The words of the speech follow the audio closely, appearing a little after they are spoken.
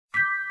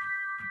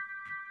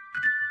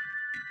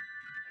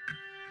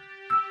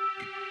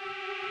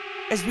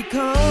As we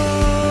come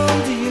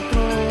to your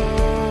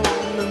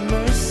throne of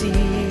mercy,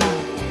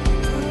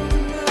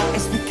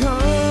 as we come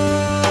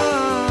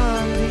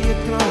to your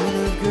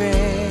throne of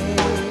grace,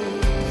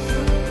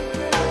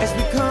 as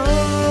we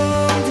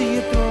come to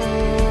your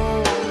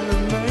throne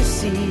of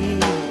mercy,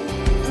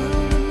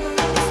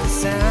 it's the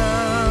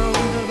sound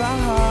of our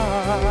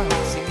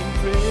hearts singing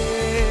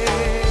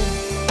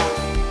praise.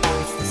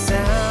 It's the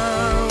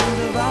sound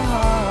of our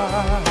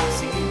hearts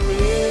singing praise.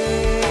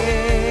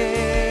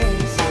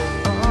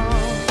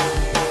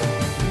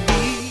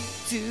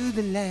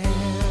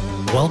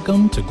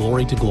 Welcome to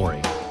Glory,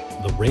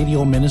 the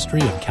radio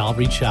ministry of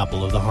Calvary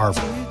Chapel of the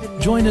Harbor.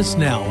 Join us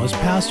now as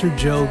Pastor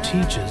Joe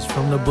teaches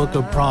from the book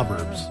of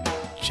Proverbs,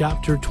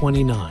 chapter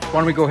 29. Why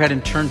don't we go ahead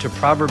and turn to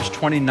Proverbs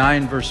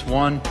 29, verse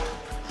 1,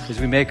 as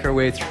we make our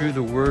way through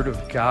the Word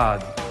of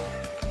God.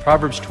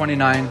 Proverbs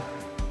 29,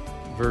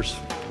 verse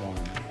 1.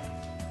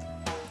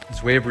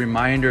 As a way of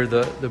reminder,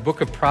 the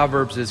book of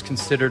Proverbs is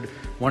considered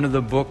one of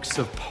the books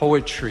of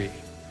poetry.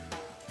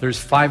 There's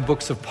 5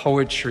 books of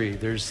poetry.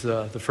 There's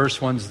the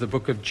first one's the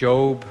book of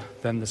Job,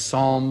 then the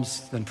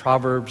Psalms, then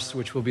Proverbs,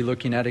 which we'll be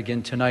looking at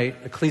again tonight,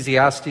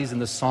 Ecclesiastes,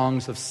 and the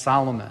Songs of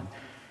Solomon.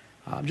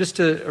 Just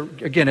to,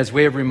 again, as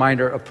way of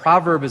reminder, a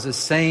proverb is a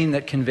saying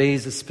that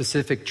conveys a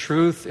specific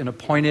truth in a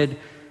pointed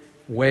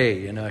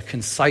way, in a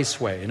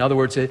concise way. In other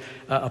words,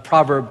 a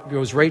proverb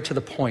goes right to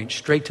the point,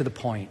 straight to the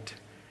point.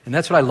 And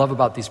that's what I love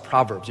about these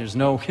proverbs. There's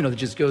no, it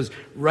just goes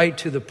right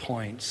to the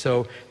point.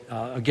 So,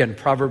 again,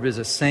 proverb is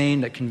a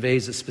saying that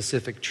conveys a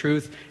specific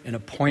truth in a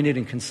pointed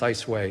and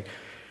concise way.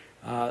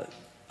 I'll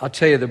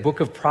tell you, the book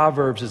of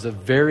Proverbs is a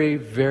very,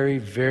 very,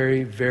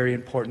 very, very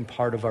important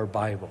part of our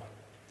Bible.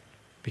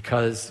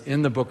 Because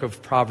in the book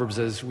of Proverbs,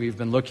 as we've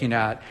been looking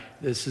at,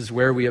 this is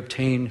where we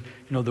obtain,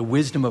 the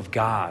wisdom of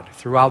God.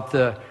 Throughout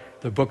the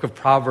book of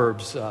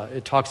Proverbs,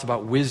 it talks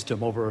about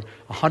wisdom over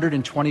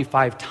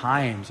 125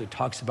 times. It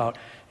talks about,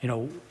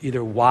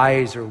 either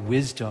wise or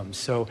wisdom.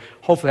 So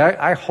hopefully,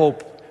 I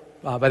hope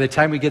by the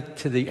time we get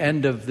to the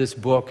end of this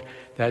book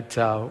that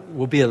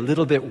we'll be a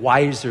little bit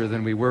wiser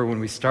than we were when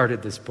we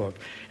started this book.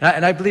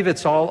 And I believe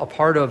it's all a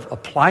part of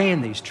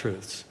applying these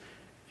truths.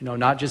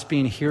 Not just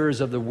being hearers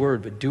of the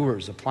word, but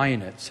doers,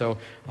 applying it. So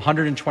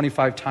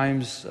 125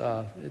 times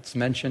it's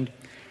mentioned.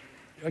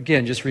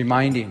 Again, just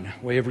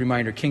way of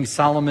reminder, King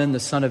Solomon, the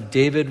son of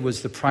David,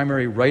 was the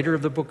primary writer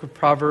of the book of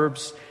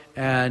Proverbs,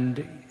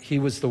 and he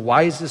was the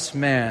wisest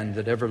man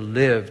that ever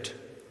lived.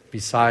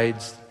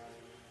 Besides,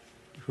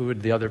 who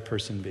would the other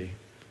person be?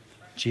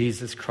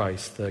 Jesus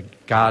Christ, the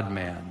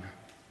God-man.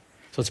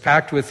 So it's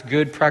packed with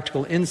good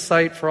practical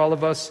insight for all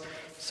of us.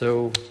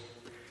 So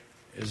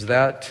is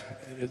that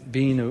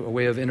being a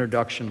way of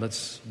introduction?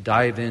 Let's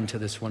dive into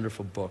this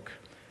wonderful book.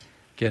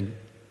 Again,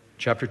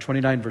 chapter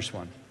 29, verse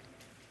 1.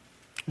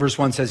 Verse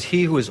 1 says,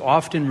 "He who is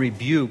often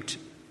rebuked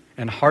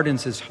and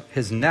hardens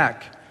his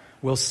neck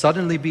will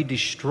suddenly be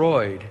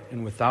destroyed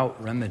and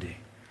without remedy."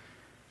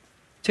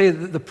 I tell you,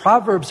 the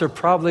Proverbs are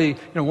probably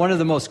one of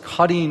the most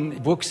cutting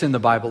books in the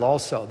Bible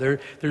also.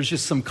 There's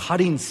just some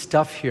cutting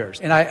stuff here.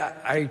 And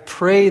I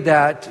pray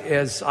that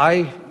as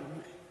I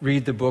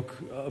read the book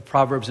of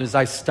Proverbs, and as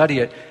I study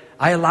it,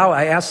 I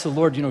ask the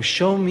Lord,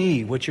 show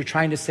me what you're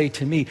trying to say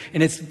to me.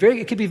 And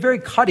it can be very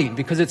cutting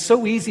because it's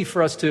so easy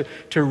for us to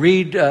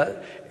read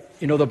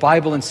the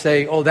Bible and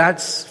say, oh,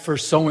 that's for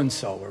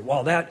so-and-so, or,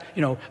 well, that,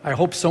 I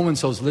hope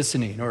so-and-so's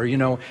listening, or,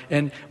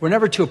 and we're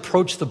never to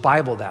approach the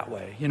Bible that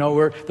way.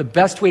 The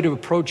best way to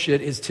approach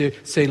it is to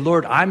say,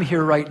 Lord, I'm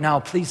here right now,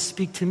 please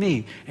speak to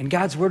me, and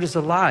God's word is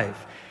alive.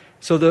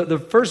 So the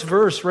first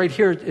verse right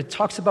here, it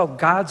talks about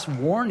God's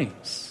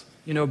warnings,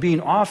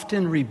 being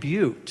often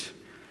rebuked.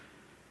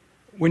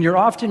 When you're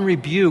often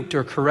rebuked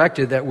or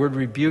corrected, that word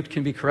rebuked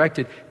can be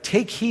corrected,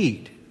 take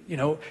heed,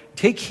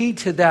 take heed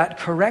to that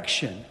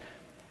correction.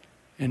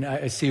 And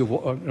I see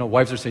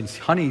wives are saying,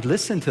 honey,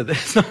 listen to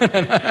this.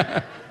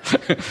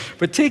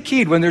 But take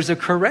heed when there's a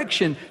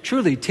correction.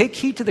 Truly, take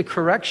heed to the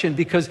correction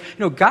because,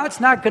 God's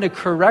not going to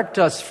correct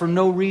us for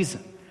no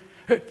reason.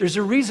 There's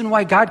a reason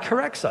why God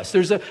corrects us.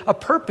 There's a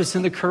purpose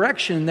in the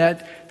correction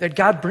that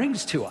God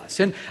brings to us.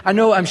 And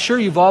I'm sure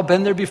you've all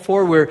been there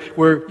before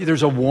where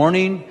there's a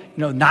warning,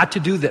 not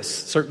to do this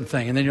certain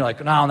thing. And then you're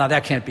like, no,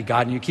 that can't be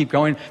God. And you keep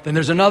going. Then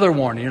there's another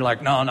warning. You're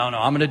like, no,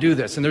 I'm going to do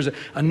this. And there's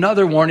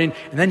another warning.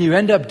 And then you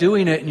end up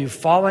doing it and you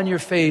fall on your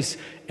face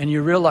and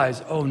you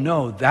realize, oh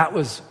no, that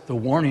was the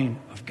warning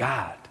of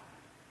God.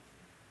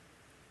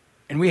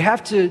 And we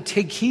have to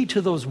take heed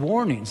to those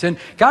warnings. And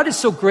God is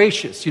so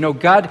gracious.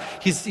 God,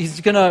 He's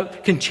going to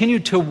continue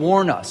to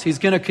warn us. He's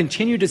going to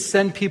continue to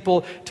send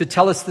people to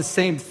tell us the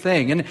same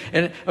thing.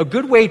 And a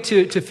good way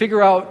to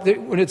figure out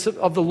when it's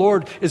of the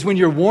Lord is when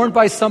you're warned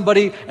by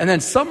somebody and then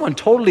someone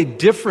totally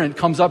different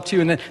comes up to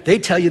you and then they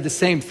tell you the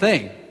same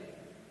thing.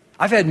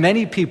 I've had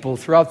many people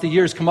throughout the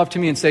years come up to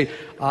me and say,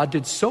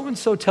 did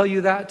so-and-so tell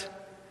you that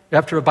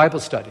after a Bible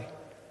study?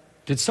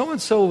 Did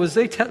so-and-so,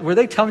 were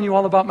they telling you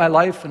all about my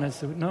life? And I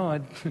said, no,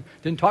 I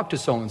didn't talk to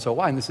so-and-so.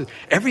 Why? And they said,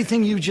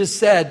 everything you just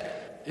said,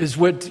 is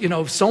what,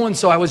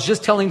 so-and-so, I was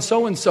just telling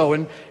so-and-so.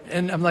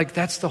 And I'm like,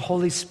 that's the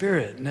Holy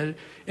Spirit.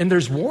 And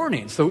there's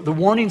warnings. The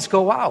warnings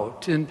go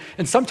out. And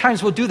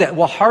sometimes we'll do that.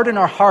 We'll harden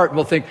our heart.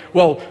 We'll think,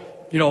 well,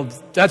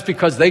 that's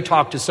because they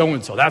talked to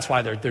so-and-so. That's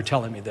why they're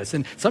telling me this.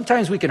 And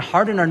sometimes we can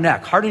harden our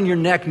neck. Harden your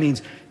neck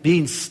means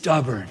being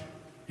stubborn.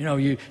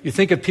 You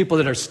think of people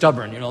that are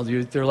stubborn.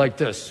 They're like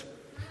this.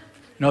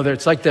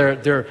 It's like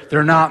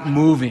they're not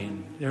moving.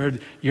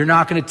 You're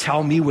not going to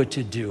tell me what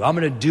to do. I'm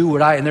going to do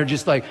and they're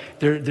just like,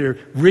 they're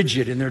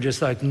rigid, and they're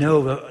just like,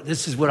 no,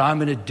 this is what I'm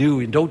going to do,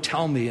 and don't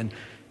tell me. And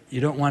you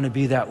don't want to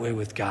be that way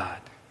with God.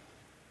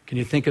 Can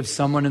you think of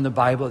someone in the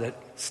Bible that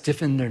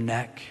stiffened their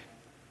neck?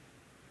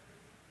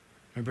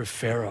 Remember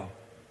Pharaoh.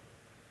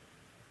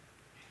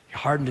 He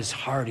hardened his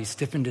heart. He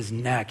stiffened his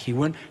neck. He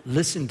wouldn't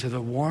listen to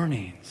the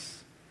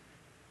warnings.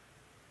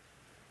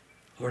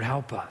 Lord,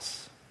 help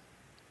us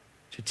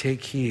to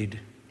take heed.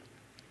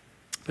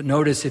 But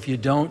notice, if you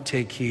don't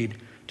take heed,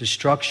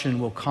 destruction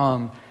will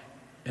come,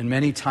 and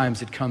many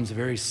times it comes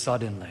very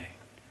suddenly.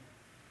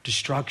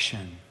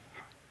 Destruction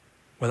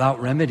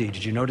without remedy.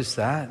 Did you notice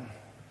that?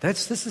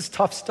 This is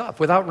tough stuff,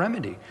 without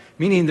remedy.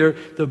 Meaning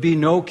there'll be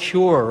no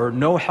cure or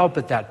no help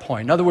at that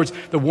point. In other words,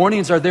 the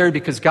warnings are there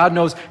because God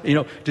knows,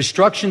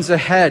 destruction's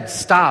ahead,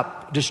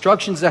 stop.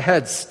 Destruction's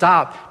ahead,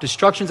 stop.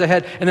 Destruction's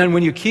ahead. And then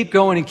when you keep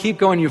going and keep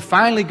going, you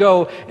finally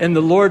go, and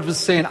the Lord was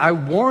saying, I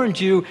warned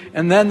you,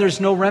 and then there's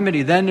no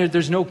remedy. Then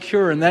there's no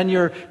cure, and then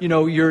you're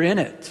in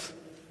it.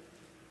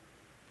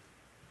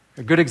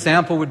 A good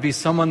example would be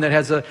someone that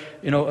has a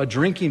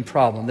drinking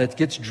problem, that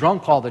gets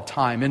drunk all the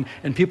time,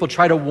 and people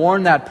try to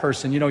warn that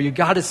person, you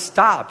got to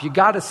stop,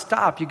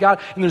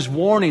 and there's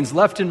warnings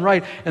left and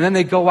right, and then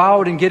they go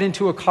out and get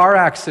into a car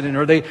accident,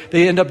 or they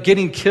end up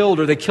getting killed,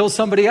 or they kill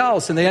somebody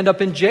else, and they end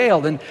up in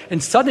jail,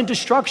 and sudden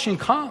destruction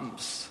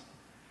comes.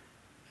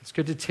 It's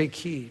good to take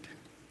heed.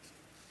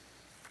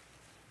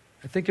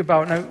 I think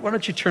about, now, why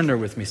don't you turn there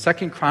with me,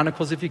 2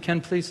 Chronicles, if you can,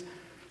 please.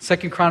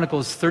 2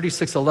 Chronicles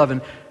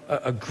 36:11,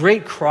 a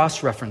great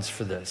cross-reference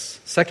for this.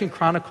 2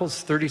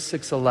 Chronicles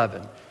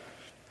 36:11.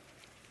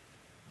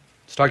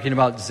 It's talking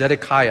about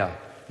Zedekiah,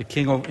 the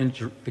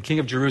king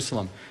of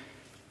Jerusalem.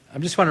 I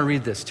just want to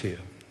read this to you.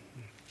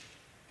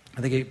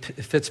 I think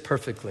it fits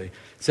perfectly.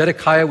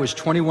 Zedekiah was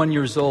 21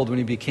 years old when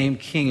he became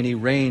king, and he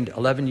reigned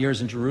 11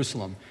 years in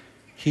Jerusalem.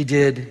 He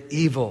did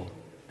evil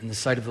in the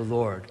sight of the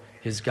Lord,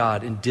 his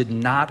God, and did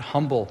not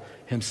humble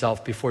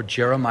himself before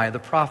Jeremiah the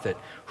prophet,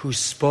 who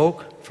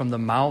spoke from the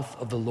mouth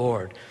of the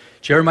Lord.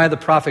 Jeremiah the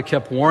prophet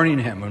kept warning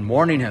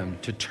him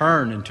to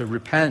turn and to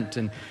repent,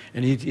 and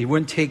he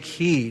wouldn't take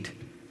heed,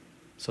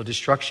 so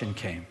destruction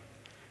came.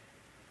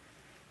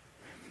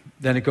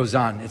 Then it goes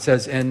on. It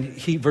says,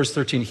 verse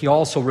 13, he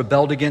also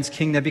rebelled against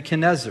King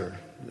Nebuchadnezzar.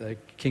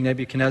 King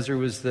Nebuchadnezzar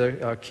was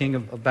the king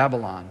of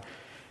Babylon.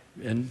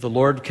 And the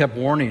Lord kept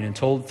warning and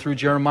told through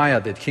Jeremiah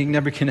that King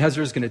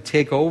Nebuchadnezzar is going to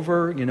take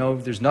over.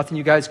 There's nothing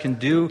you guys can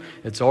do.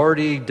 It's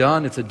already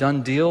done. It's a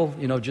done deal.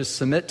 Just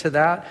submit to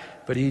that.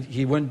 But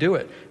he wouldn't do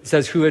it. It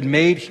says, who had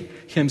made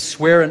him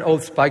swear an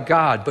oath by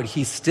God, but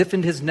he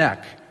stiffened his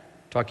neck.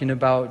 Talking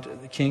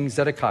about King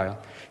Zedekiah.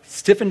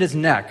 Stiffened his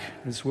neck,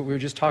 this is what we were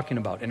just talking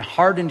about, and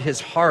hardened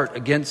his heart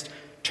against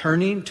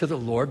turning to the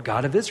Lord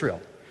God of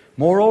Israel.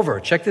 Moreover,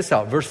 check this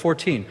out, verse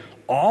 14,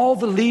 all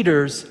the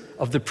leaders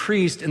of the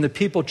priest and the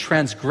people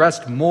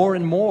transgressed more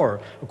and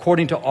more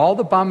according to all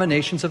the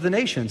abominations of the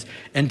nations,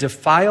 and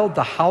defiled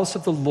the house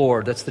of the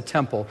Lord, that's the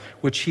temple,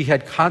 which he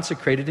had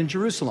consecrated in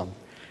Jerusalem.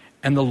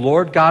 And the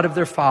Lord God of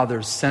their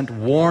fathers sent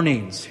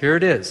warnings. Here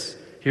it is.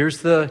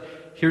 Here's the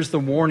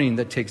warning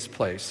that takes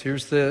place.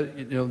 Here's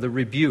the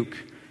rebuke.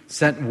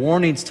 Sent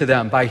warnings to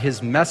them by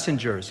his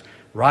messengers,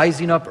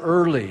 rising up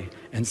early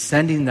and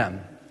sending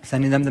them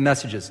the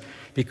messages,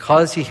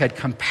 because he had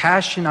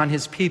compassion on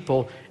his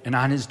people and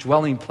on his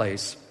dwelling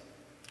place.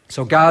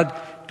 So God,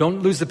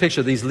 don't lose the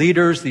picture. These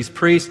leaders, these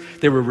priests,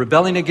 they were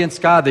rebelling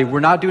against God. They were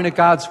not doing it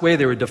God's way.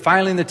 They were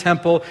defiling the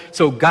temple.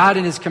 So God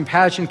in his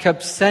compassion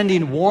kept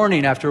sending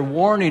warning after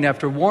warning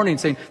after warning,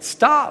 saying,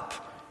 stop,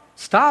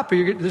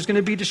 or there's going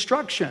to be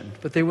destruction.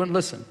 But they wouldn't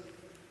listen.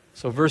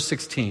 So verse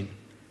 16,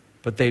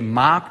 but they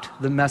mocked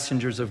the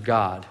messengers of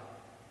God.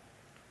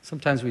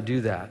 Sometimes we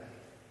do that.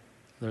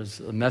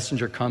 There's a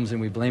messenger comes and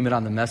we blame it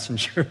on the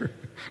messenger.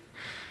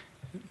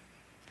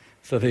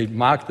 So they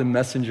mocked the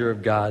messenger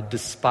of God,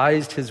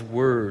 despised his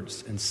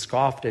words, and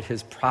scoffed at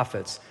his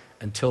prophets,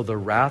 until the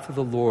wrath of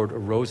the Lord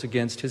arose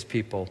against his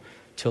people,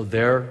 till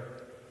their,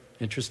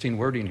 interesting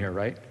wording here,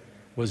 right?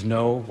 Was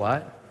no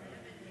what?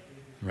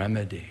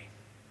 Remedy.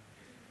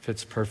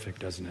 Fits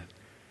perfect, doesn't it?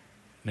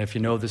 And if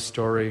you know this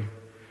story,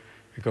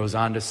 it goes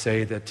on to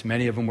say that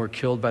many of them were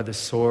killed by the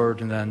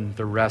sword, and then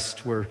the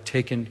rest were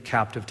taken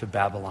captive to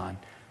Babylon.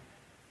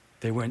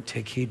 They wouldn't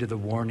take heed to the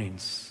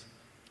warnings,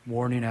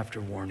 warning after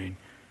warning.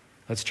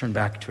 Let's turn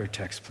back to our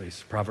text,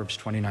 please. Proverbs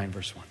 29,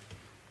 verse 1.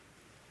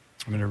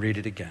 I'm going to read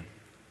it again.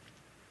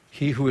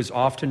 He who is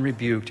often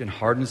rebuked and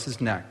hardens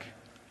his neck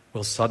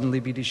will suddenly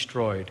be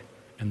destroyed,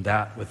 and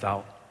that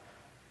without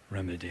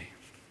remedy.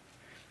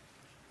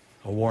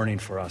 A warning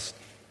for us.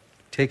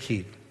 Take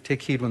heed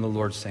Take heed when the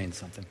Lord's saying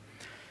something.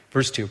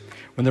 Verse 2,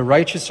 when the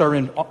righteous are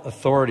in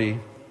authority,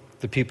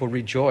 the people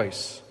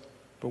rejoice.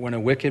 But when a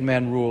wicked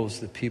man rules,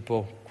 the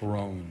people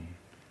groan.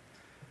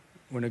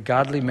 When a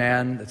godly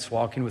man that's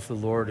walking with the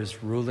Lord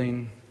is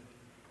ruling,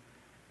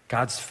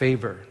 God's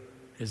favor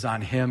is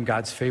on him.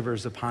 God's favor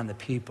is upon the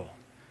people.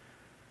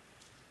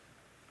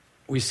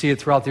 We see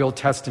it throughout the Old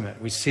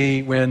Testament. We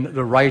see when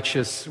the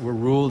righteous were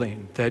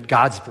ruling that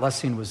God's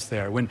blessing was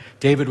there. When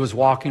David was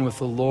walking with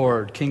the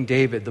Lord, King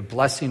David, the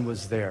blessing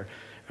was there.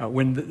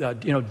 When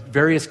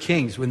various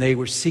kings, when they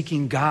were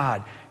seeking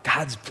God,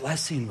 God's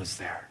blessing was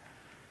there.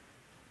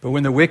 But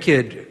when the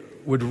wicked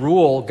would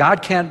rule,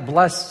 God can't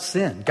bless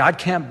sin. God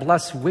can't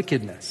bless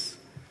wickedness.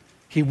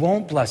 He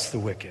won't bless the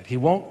wicked. He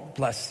won't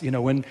bless, I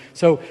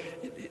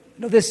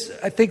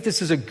think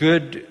this is a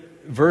good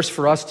verse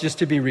for us just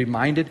to be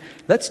reminded.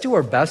 Let's do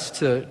our best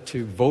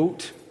to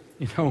vote,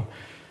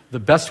 the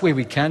best way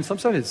we can.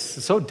 Sometimes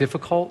it's so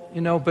difficult,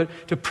 but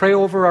to pray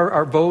over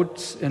our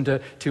votes and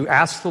to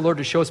ask the Lord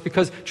to show us.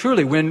 Because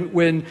truly,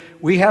 when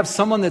we have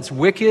someone that's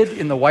wicked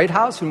in the White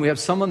House, when we have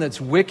someone that's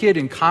wicked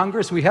in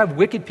Congress, we have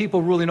wicked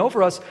people ruling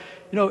over us,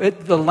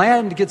 the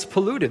land gets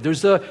polluted.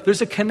 There's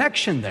a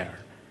connection there.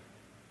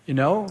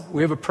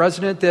 We have a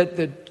president that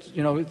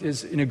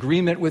is in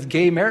agreement with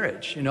gay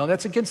marriage.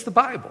 That's against the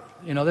Bible.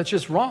 That's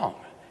just wrong.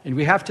 And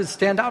we have to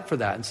stand out for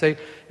that and say,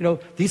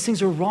 these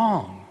things are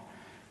wrong.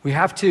 We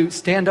have to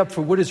stand up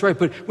for what is right.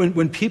 But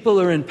when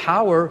people are in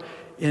power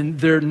and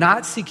they're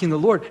not seeking the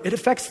Lord, it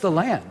affects the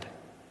land.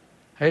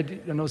 I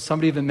know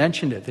somebody even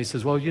mentioned it. They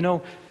says, well,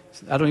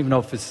 I don't even know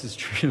if this is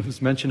true. It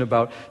was mentioned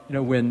about,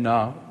 when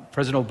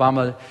President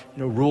Obama,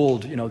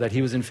 ruled, that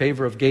he was in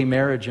favor of gay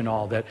marriage and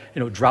all that,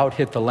 drought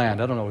hit the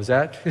land. I don't know, was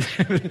that?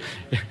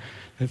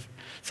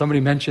 Somebody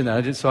mentioned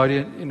that. I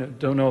didn't,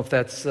 don't know if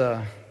that's,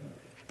 but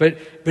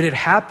it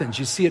happens.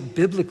 You see it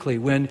biblically.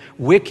 When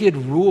wicked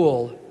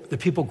rule, the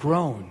people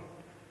groan.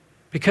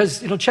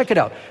 Because, check it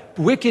out.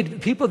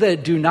 Wicked people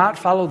that do not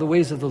follow the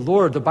ways of the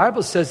Lord, the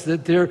Bible says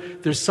that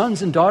they're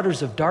sons and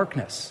daughters of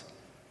darkness.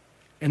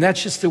 And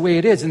that's just the way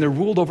it is. And they're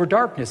ruled over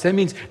darkness. That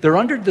means they're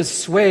under the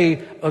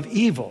sway of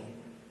evil.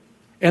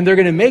 And they're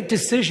going to make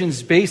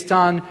decisions based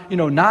on,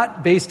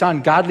 not based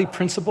on godly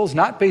principles,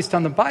 not based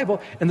on the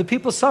Bible. And the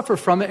people suffer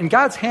from it. And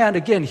God's hand,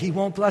 again, He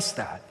won't bless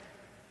that.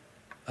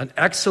 An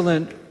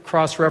excellent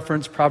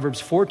cross-reference,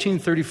 Proverbs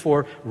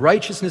 14:34,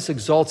 righteousness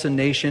exalts a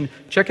nation.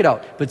 Check it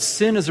out. But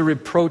sin is a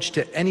reproach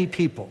to any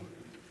people.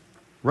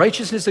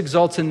 Righteousness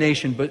exalts a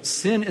nation, but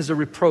sin is a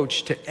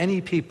reproach to any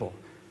people.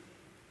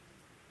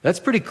 That's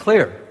pretty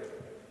clear.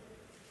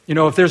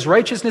 If there's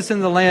righteousness in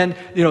the land,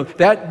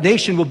 that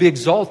nation will be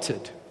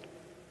exalted.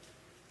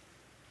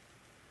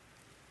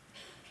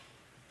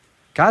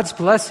 God's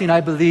blessing,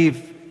 I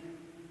believe,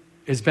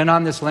 has been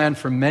on this land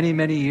for many,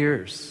 many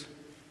years.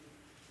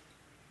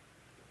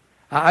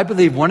 I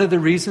believe one of the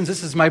reasons,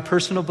 this is my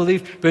personal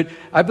belief, but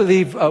I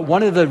believe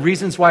one of the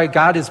reasons why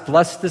God has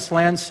blessed this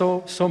land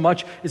so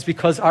much is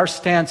because our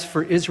stance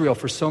for Israel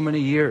for so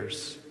many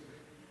years.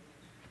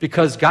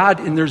 Because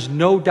God, and there's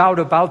no doubt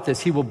about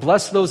this, He will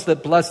bless those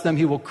that bless them.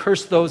 He will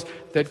curse those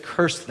that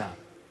curse them.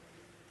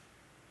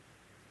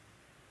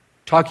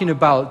 Talking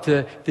about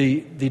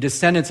the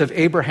descendants of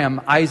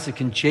Abraham, Isaac,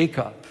 and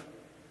Jacob.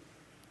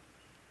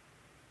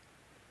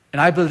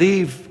 And I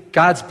believe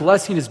God's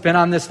blessing has been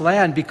on this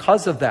land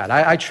because of that.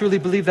 I truly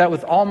believe that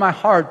with all my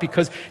heart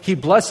because He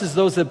blesses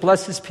those that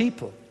bless His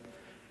people.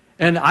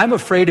 And I'm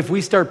afraid if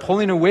we start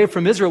pulling away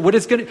from Israel, what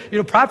is going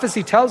to,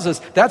 prophecy tells us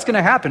that's going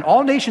to happen.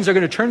 All nations are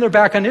going to turn their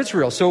back on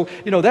Israel. So,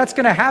 that's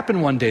going to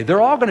happen one day.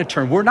 They're all going to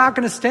turn. We're not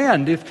going to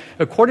stand. If,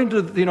 according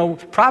to,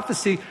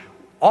 prophecy,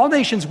 all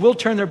nations will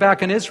turn their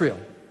back on Israel.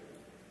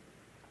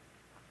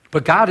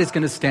 But God is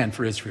going to stand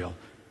for Israel.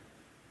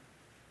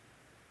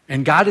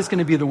 And God is going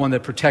to be the one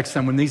that protects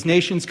them. When these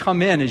nations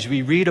come in, as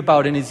we read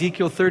about in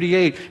Ezekiel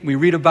 38, we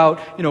read about,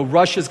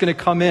 Russia's going to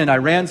come in,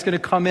 Iran's going to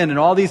come in, and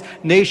all these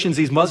nations,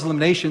 these Muslim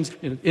nations,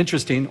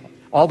 interesting,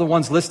 all the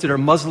ones listed are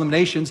Muslim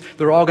nations.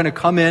 They're all going to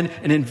come in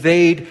and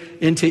invade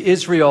into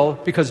Israel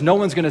because no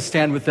one's going to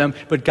stand with them.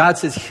 But God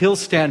says He'll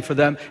stand for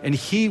them and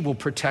He will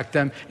protect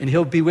them and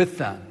He'll be with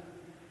them.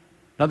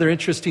 Another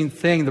interesting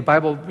thing, the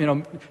Bible,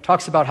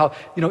 talks about how,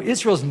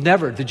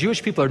 the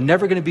Jewish people are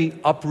never going to be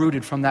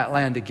uprooted from that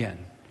land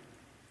again.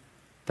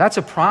 That's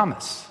a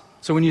promise.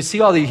 So when you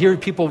hear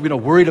people,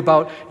 worried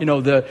about,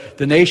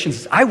 the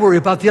nations, I worry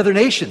about the other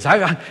nations.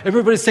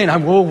 Everybody's saying,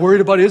 I'm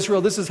worried about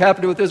Israel. This is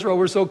happening with Israel.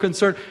 We're so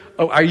concerned.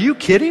 Oh, are you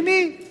kidding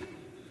me?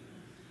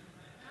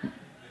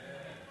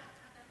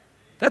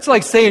 That's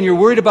like saying you're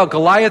worried about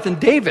Goliath and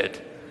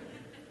David.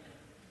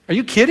 Are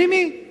you kidding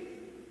me?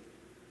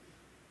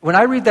 When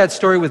I read that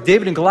story with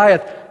David and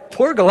Goliath,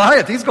 poor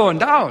Goliath, he's going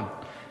down.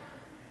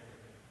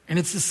 And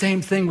it's the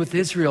same thing with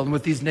Israel and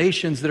with these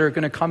nations that are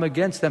going to come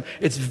against them.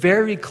 It's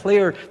very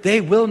clear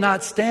they will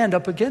not stand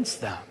up against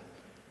them.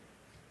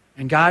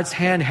 And God's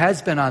hand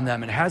has been on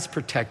them and has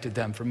protected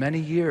them for many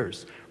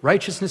years.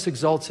 Righteousness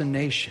exalts a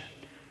nation.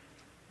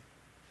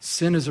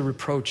 Sin is a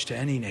reproach to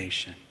any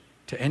nation,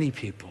 to any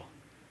people.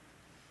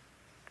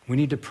 We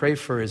need to pray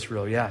for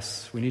Israel,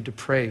 yes. We need to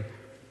pray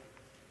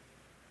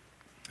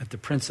that the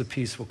Prince of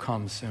Peace will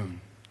come soon.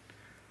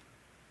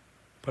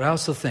 But I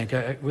also think,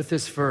 with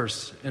this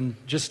verse, and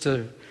just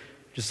to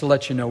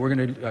let you know, we're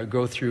going to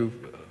go through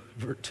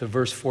to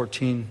verse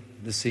 14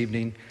 this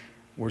evening.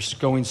 We're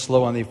going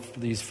slow on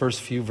these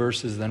first few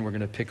verses, then we're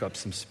going to pick up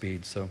some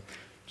speed. So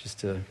just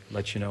to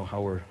let you know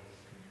how we're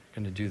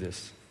going to do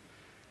this.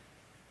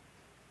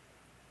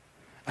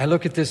 I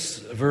look at this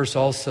verse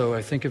also,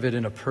 I think of it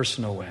in a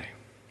personal way.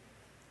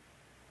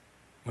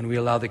 When we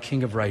allow the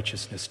King of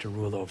Righteousness to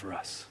rule over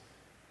us,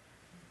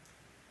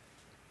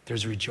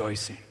 there's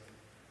rejoicing.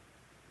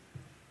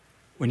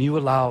 When you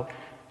allow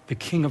the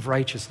King of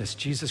Righteousness,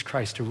 Jesus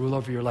Christ, to rule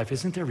over your life,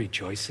 isn't there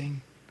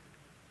rejoicing?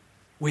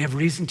 We have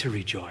reason to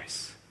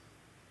rejoice.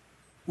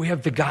 We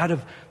have the God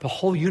of the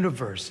whole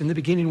universe. In the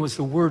beginning was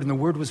the Word, and the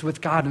Word was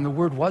with God, and the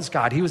Word was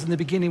God. He was in the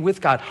beginning with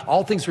God.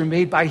 All things were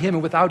made by Him,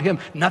 and without Him,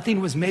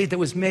 nothing was made that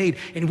was made.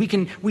 And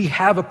we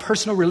have a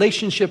personal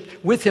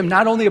relationship with Him,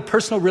 not only a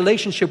personal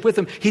relationship with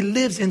Him, He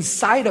lives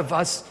inside of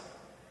us,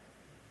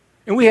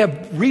 and we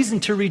have reason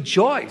to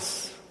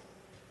rejoice.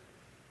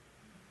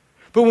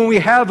 But when we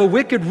have a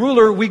wicked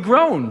ruler, we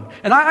groan.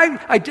 And I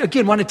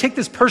again, want to take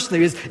this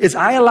personally, is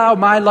I allow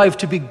my life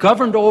to be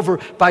governed over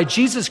by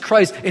Jesus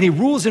Christ, and He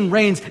rules and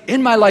reigns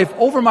in my life,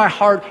 over my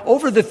heart,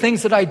 over the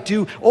things that I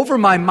do, over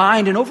my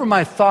mind, and over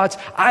my thoughts.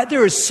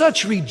 There is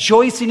such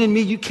rejoicing in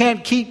me, you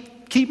can't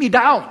keep me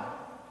down.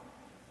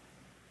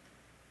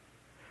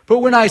 But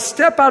when I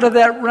step out of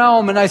that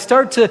realm and I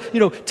start to,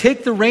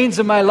 take the reins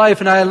of my life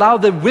and I allow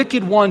the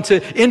wicked one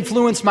to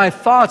influence my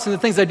thoughts and the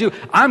things I do,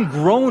 I'm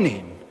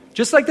groaning.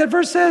 Just like that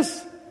verse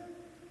says.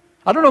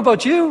 I don't know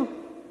about you.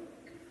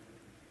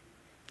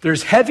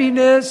 There's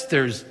heaviness,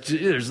 there's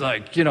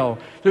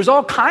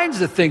all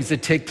kinds of things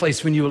that take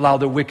place when you allow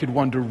the wicked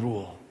one to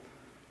rule.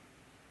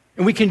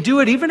 And we can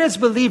do it even as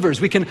believers.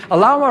 We can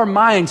allow our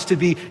minds to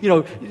be,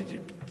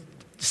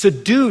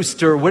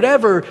 seduced or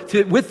whatever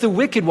with the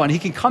wicked one. He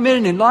can come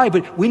in and lie,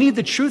 but we need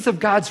the truth of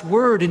God's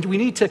word, and we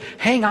need to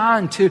hang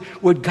on to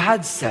what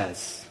God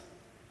says.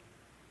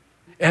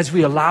 As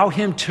we allow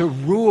Him to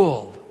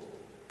rule,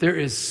 there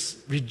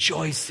is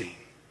rejoicing.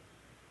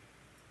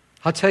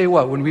 I'll tell you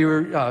what, when we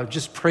were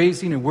just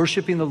praising and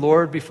worshiping the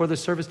Lord before the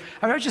service,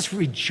 I was just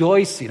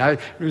rejoicing. I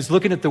was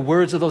looking at the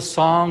words of those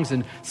songs,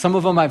 and some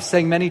of them I've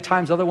sang many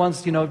times, other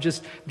ones,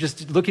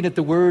 just looking at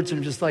the words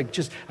and I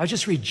was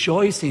just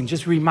rejoicing,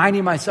 just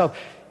reminding myself,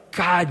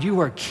 God,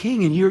 you are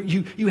King, and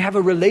you have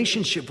a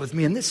relationship with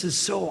me, and this is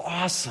so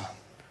awesome.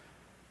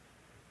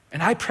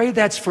 And I pray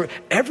that's for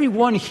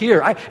everyone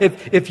here.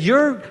 If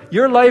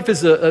your life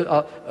is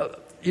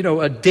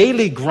a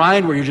daily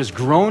grind where you're just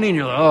groaning,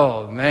 you're like,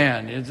 oh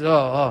man,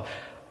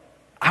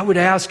 I would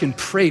ask and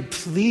pray,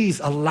 please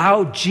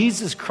allow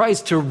Jesus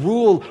Christ to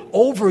rule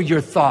over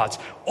your thoughts,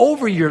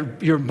 over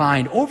your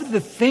mind, over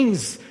the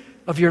things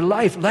of your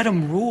life. Let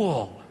Him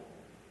rule.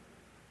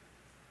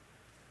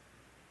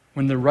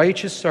 When the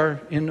righteous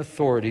are in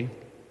authority,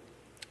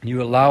 and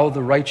you allow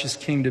the righteous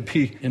king to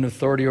be in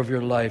authority over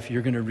your life,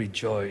 you're going to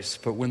rejoice.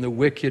 But when the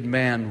wicked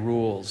man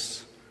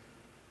rules,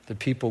 the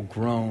people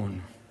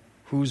groan.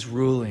 Who's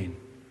ruling?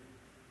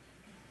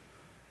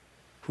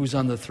 Who's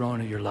on the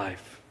throne of your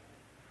life?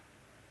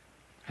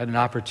 I had an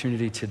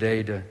opportunity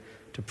today to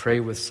pray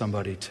with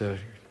somebody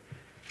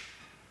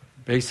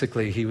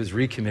basically he was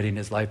recommitting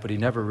his life, but he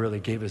never really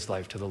gave his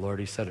life to the Lord.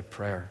 He said a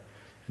prayer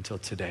until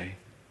today.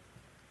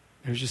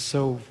 It was just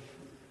so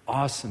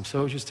awesome.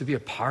 So just to be a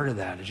part of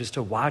that, and just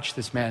to watch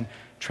this man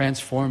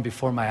transform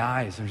before my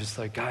eyes. I'm just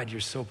like, God,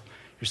 you're so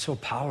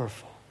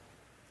powerful.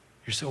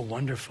 You're so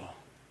wonderful.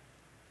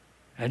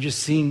 And I've just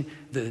seen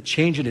the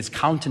change in his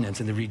countenance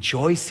and the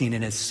rejoicing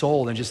in his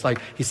soul. And just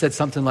like, he said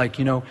something like,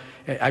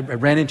 I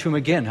ran into him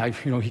again.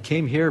 He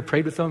came here,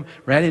 prayed with him,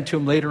 ran into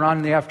him later on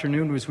in the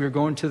afternoon as we were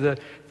going to the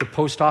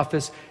post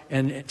office.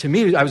 And to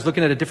me, I was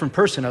looking at a different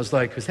person. I was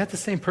like, is that the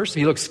same person?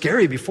 He looked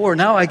scary before.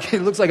 Now he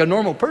looks like a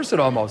normal person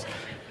almost.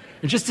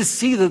 And just to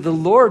see the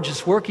Lord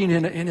just working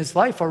in his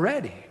life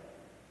already.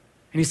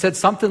 And he said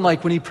something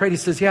like, when he prayed, he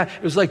says, yeah,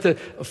 it was like a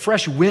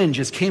fresh wind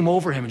just came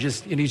over him,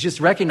 and he just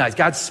recognized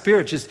God's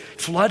Spirit just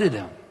flooded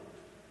him.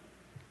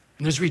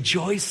 And there's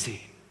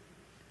rejoicing.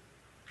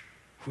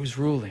 Who's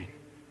ruling?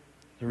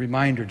 The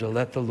reminder to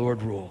let the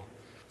Lord rule.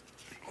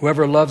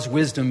 Whoever loves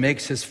wisdom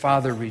makes his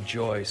father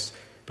rejoice,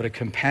 but a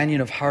companion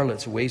of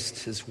harlots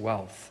wastes his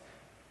wealth.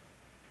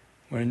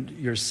 When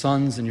your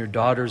sons and your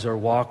daughters are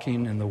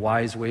walking in the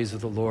wise ways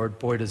of the Lord,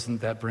 boy,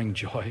 doesn't that bring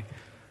joy.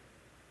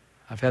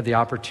 I've had the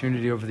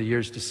opportunity over the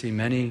years to see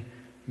many,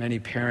 many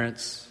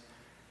parents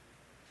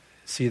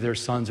see their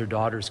sons or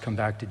daughters come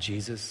back to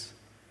Jesus.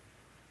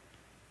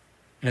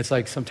 And it's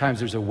like sometimes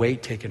there's a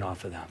weight taken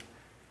off of them.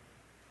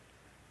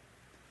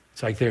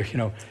 It's like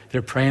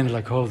they're praying, they're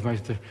like, oh,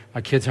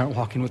 my kids aren't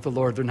walking with the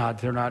Lord. They're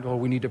not, oh,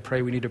 we need to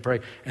pray.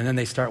 And then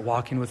they start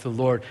walking with the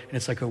Lord, and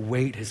it's like a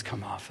weight has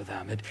come off of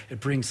them. It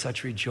brings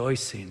such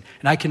rejoicing.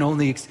 And I can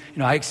only,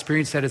 I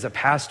experience that as a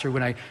pastor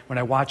when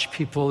I watch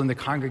people in the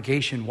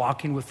congregation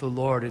walking with the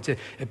Lord.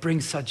 It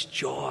brings such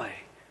joy.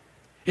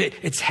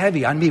 It's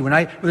heavy on me. When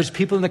there's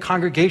people in the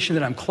congregation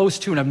that I'm close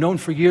to and I've known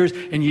for years,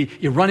 and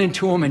you run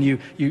into them and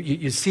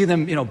you see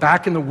them,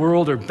 back in the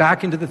world or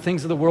back into the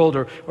things of the world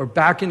or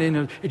back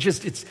into,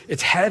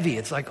 it's heavy.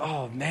 It's like,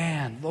 oh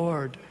man,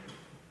 Lord,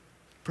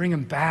 bring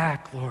them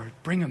back, Lord,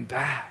 bring them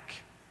back.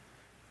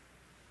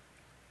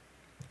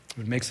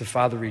 It makes the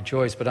father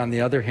rejoice, but on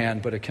the other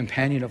hand, but a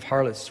companion of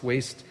harlots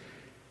wastes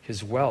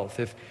his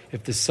wealth.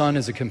 If the son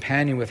is a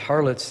companion with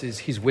harlots,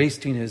 he's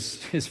wasting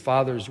his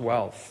father's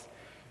wealth.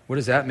 What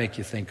does that make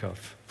you think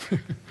of? Does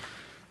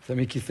that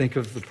make you think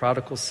of the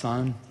prodigal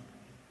son?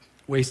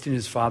 Wasting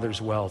his father's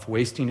wealth,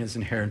 wasting his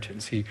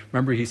inheritance.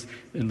 Remember he's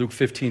in Luke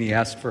 15, he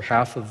asked for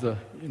half of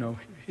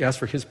he asked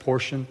for his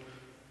portion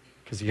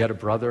because he had a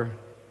brother.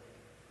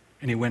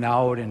 And he went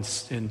out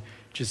and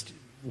just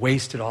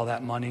wasted all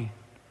that money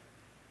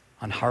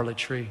on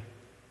harlotry.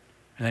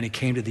 And then he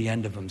came to the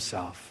end of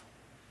himself.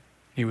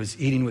 He was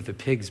eating with the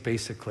pigs,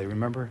 basically,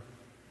 remember?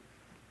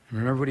 And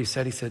remember what he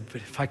said? He said, but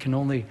if I can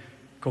only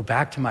go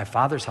back to my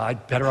father's house,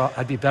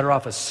 I'd be better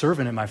off a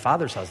servant in my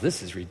father's house.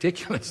 This is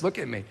ridiculous. Look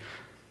at me.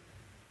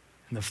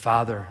 And the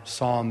father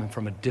saw him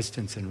from a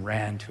distance and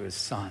ran to his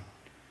son,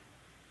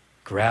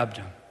 grabbed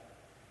him,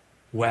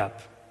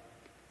 wept.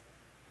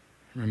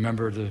 And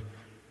remember the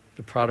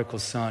prodigal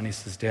son, he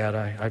says, Dad,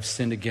 I've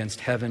sinned against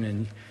heaven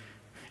and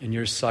in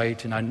your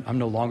sight, and I'm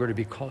no longer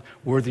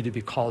worthy to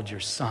be called your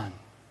son.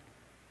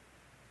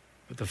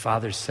 But the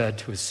father said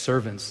to his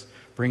servants,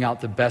 bring out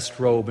the best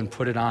robe and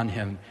put it on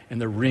him,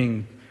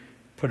 and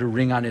put a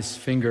ring on his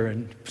finger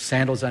and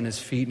sandals on his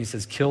feet. And he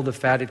says, kill the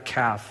fatted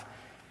calf.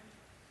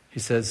 He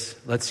says,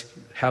 let's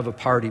have a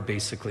party,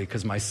 basically,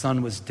 because my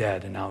son was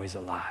dead and now he's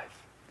alive.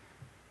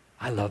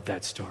 I love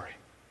that story.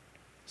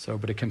 So,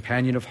 but a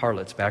companion of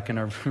harlots, back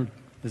in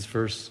this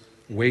verse,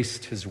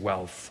 waste his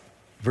wealth.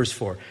 Verse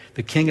 4,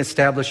 the king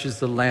establishes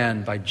the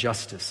land by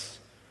justice,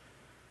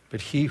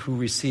 but he who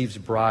receives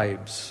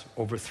bribes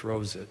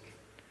overthrows it.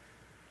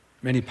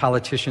 Many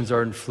politicians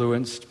are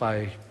influenced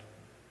by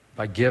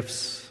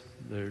gifts.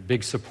 They're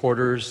big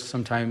supporters.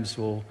 Sometimes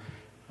we'll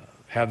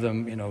have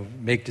them,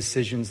 make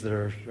decisions that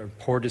are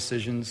poor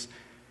decisions,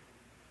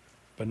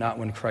 but not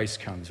when Christ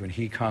comes. When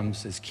he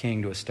comes as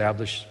king to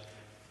establish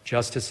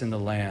justice in the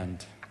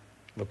land,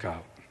 look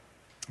out.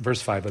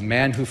 Verse 5, a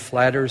man who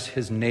flatters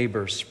his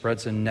neighbor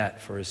spreads a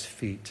net for his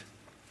feet.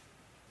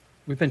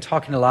 We've been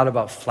talking a lot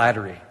about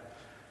flattery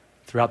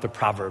throughout the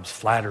Proverbs,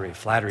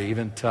 flattery.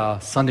 Even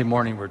Sunday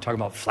morning we were talking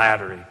about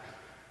flattery.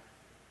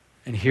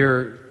 And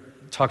here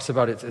it talks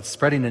about it's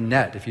spreading a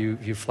net if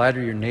you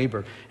flatter your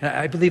neighbor. And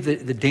I believe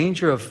that the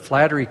danger of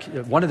flattery,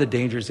 one of the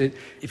dangers,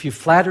 if you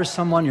flatter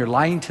someone, you're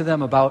lying to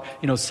them about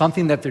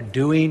something that they're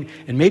doing,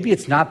 and maybe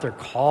it's not their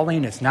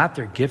calling, it's not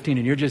their gifting,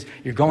 and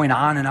you're going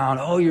on and on.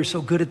 Oh, you're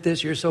so good at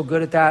this, you're so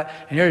good at that,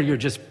 and you're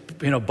just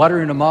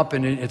buttering them up,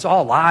 and it's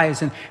all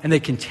lies, and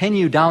they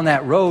continue down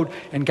that road,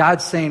 and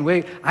God's saying,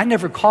 wait, I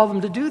never called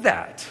them to do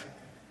that.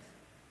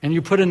 And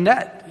you put a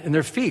net in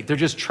their feet. They're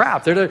just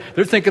trapped. They're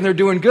thinking they're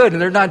doing good,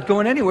 and they're not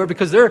going anywhere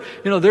because they're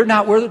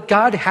not where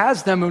God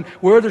has them and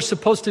where they're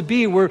supposed to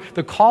be, where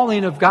the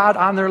calling of God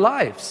on their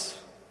lives.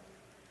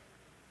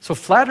 So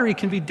flattery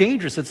can be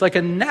dangerous. It's like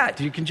a net.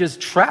 You can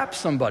just trap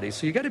somebody.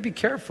 So you got to be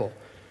careful.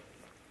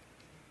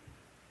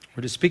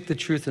 We're to speak the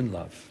truth in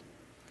love.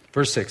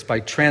 Verse 6, by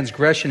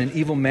transgression an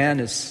evil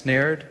man is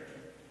snared,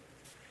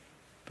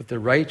 but the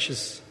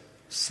righteous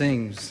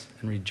sings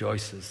and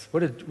rejoices.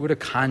 What a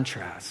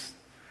contrast.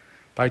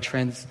 By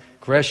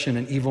transgression,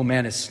 an evil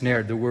man is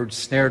snared. The word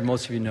snared,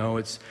 most of you know,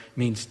 it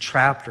means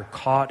trapped or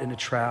caught in a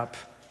trap.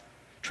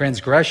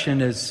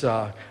 Transgression is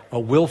a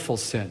willful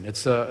sin.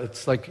 It's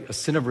like a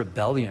sin of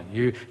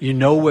rebellion. You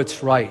know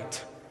what's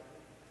right,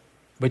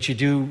 but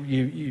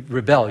you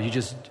rebel. You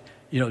just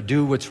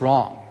do what's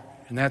wrong,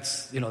 and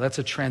that's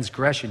a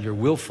transgression. You're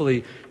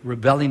willfully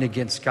rebelling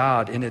against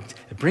God, and it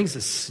brings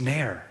a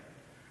snare.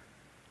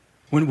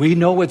 When we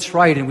know what's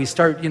right and we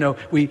start,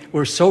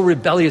 we're so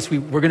rebellious, we're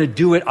going to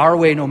do it our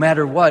way no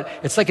matter what.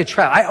 It's like a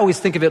trap. I always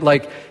think of it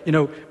like,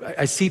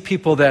 I see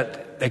people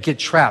that get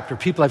trapped, or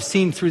people I've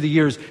seen through the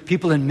years,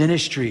 people in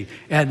ministry,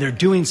 and they're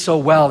doing so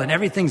well and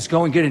everything's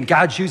going good and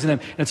God's using them.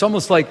 And it's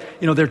almost like,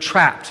 they're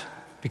trapped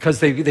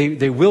because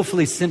they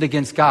willfully sinned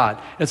against God.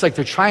 And it's like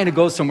they're trying to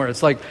go somewhere.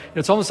 It's like,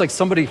 it's almost like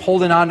somebody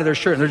holding on to their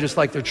shirt and they're just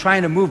like, they're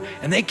trying to move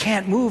and they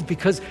can't move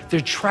because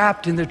they're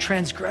trapped in their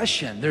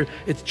transgression.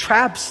 It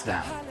traps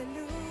them.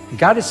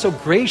 God is so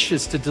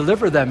gracious to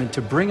deliver them and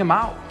to bring them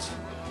out.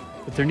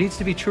 But there needs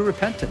to be true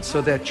repentance,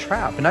 so that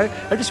trap. And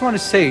I just want to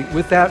say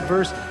with that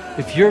verse,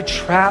 if you're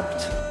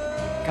trapped,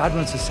 God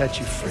wants to set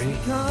you free.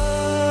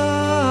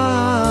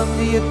 Come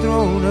to your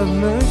throne of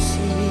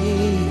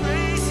mercy.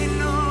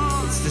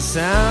 It's the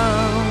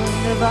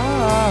sound of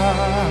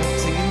our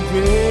singing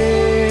praise.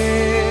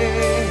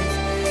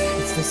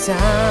 It's the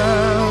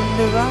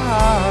sound of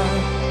our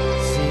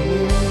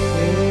singing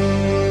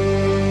praise.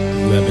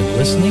 You have been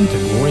listening to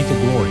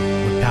Glory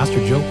with Pastor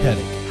Joe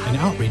Pettick, an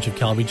outreach of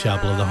Calvary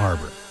Chapel of the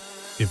Harbor.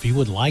 If you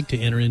would like to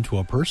enter into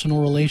a personal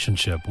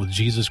relationship with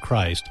Jesus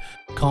Christ,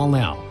 call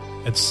now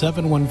at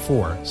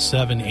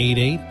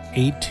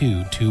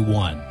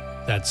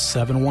 714-788-8221. That's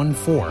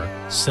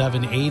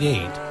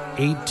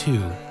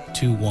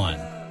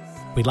 714-788-8221.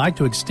 We'd like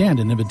to extend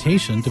an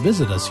invitation to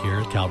visit us here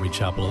at Calvary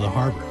Chapel of the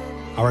Harbor.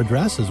 Our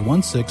address is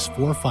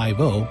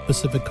 16450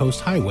 Pacific Coast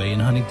Highway in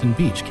Huntington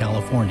Beach,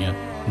 California,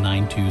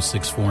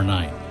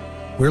 92649.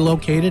 We're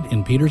located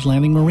in Peters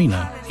Landing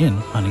Marina in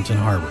Huntington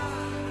Harbor.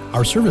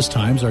 Our service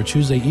times are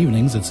Tuesday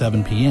evenings at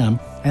 7 p.m.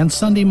 and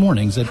Sunday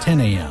mornings at 10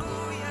 a.m.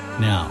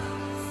 Now,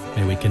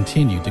 may we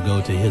continue to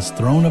go to His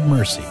throne of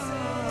mercy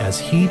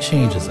as He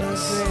changes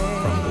us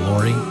from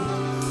glory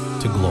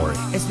to glory.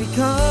 As we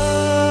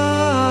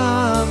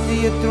come to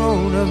your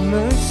throne of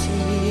mercy,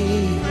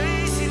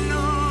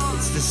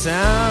 it's the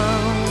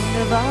sound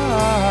of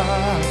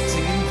our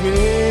singing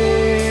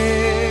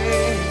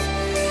praise.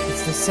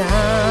 It's the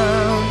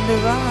sound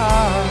of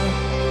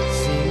our